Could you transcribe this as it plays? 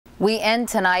We end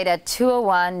tonight at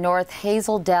 201 North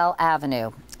Hazeldale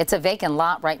Avenue. It's a vacant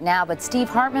lot right now, but Steve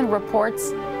Hartman reports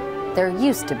there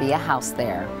used to be a house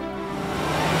there.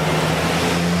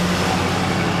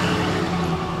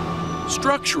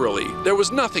 Structurally, there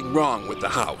was nothing wrong with the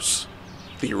house.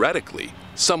 Theoretically,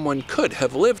 someone could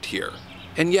have lived here.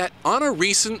 And yet, on a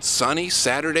recent sunny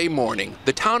Saturday morning,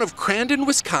 the town of Crandon,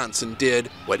 Wisconsin did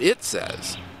what it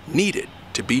says needed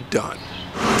to be done.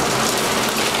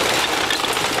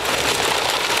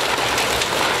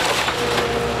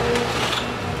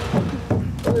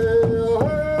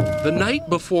 The night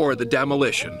before the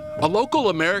demolition, a local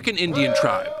American Indian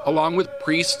tribe, along with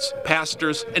priests,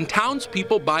 pastors, and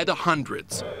townspeople by the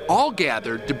hundreds, all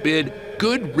gathered to bid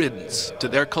good riddance to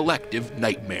their collective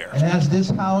nightmare. And as this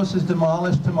house is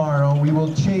demolished tomorrow, we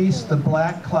will chase the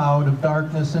black cloud of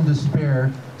darkness and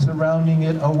despair surrounding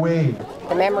it away.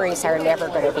 The memories are never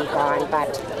going to be gone,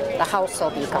 but the house will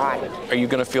be gone. Are you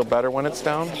going to feel better when it's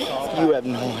down? You have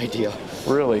no idea.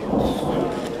 Really?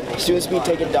 As soon as we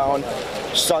take it down,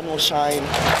 sun will shine.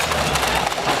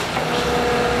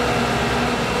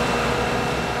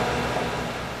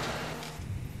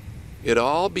 It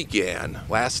all began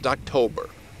last October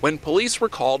when police were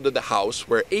called to the house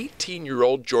where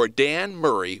 18-year-old Jordan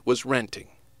Murray was renting.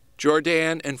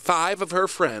 Jordan and 5 of her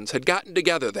friends had gotten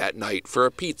together that night for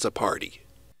a pizza party.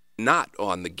 Not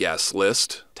on the guest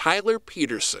list, Tyler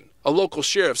Peterson, a local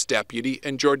sheriff's deputy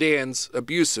and Jordan's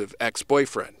abusive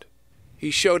ex-boyfriend. He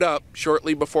showed up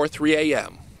shortly before 3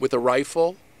 a.m. with a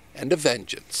rifle and a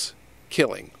vengeance,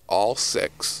 killing all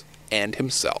 6 and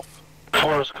himself.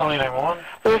 Forest calling 911.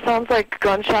 There sounds like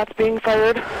gunshots being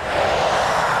fired.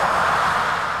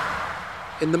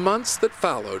 In the months that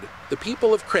followed, the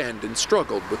people of Crandon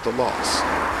struggled with the loss.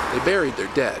 They buried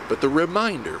their dead, but the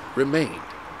reminder remained.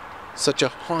 Such a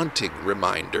haunting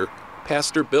reminder,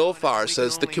 Pastor Bill Farr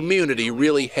says the community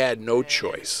really had no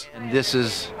choice. And this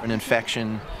is an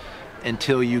infection.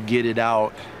 Until you get it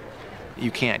out,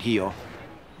 you can't heal.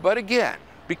 But again,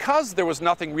 because there was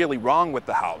nothing really wrong with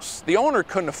the house, the owner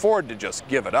couldn't afford to just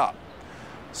give it up.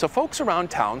 So folks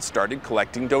around town started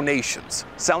collecting donations,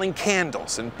 selling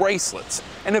candles and bracelets,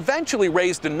 and eventually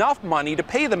raised enough money to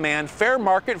pay the man fair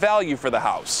market value for the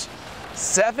house,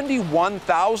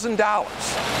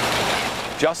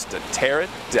 $71,000, just to tear it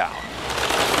down.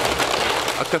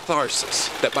 A catharsis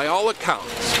that, by all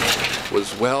accounts,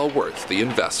 was well worth the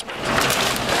investment.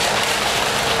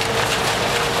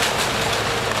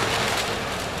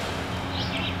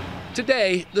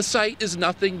 Today, the site is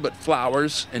nothing but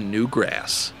flowers and new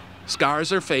grass.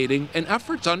 Scars are fading and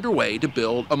efforts underway to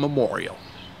build a memorial.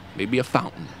 Maybe a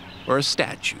fountain or a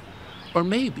statue, or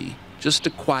maybe just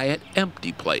a quiet,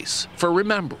 empty place for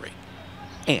remembering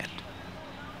and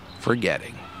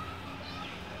forgetting.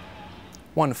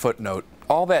 One footnote.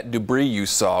 All that debris you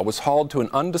saw was hauled to an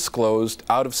undisclosed,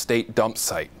 out-of-state dump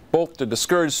site, both to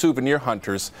discourage souvenir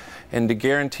hunters and to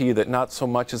guarantee that not so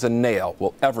much as a nail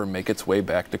will ever make its way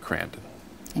back to Crandon.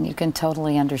 And you can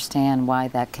totally understand why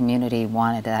that community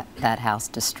wanted that house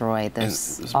destroyed. It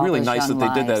was really nice that they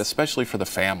did that, especially for the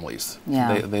families.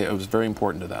 Yeah. It was very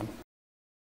important to them.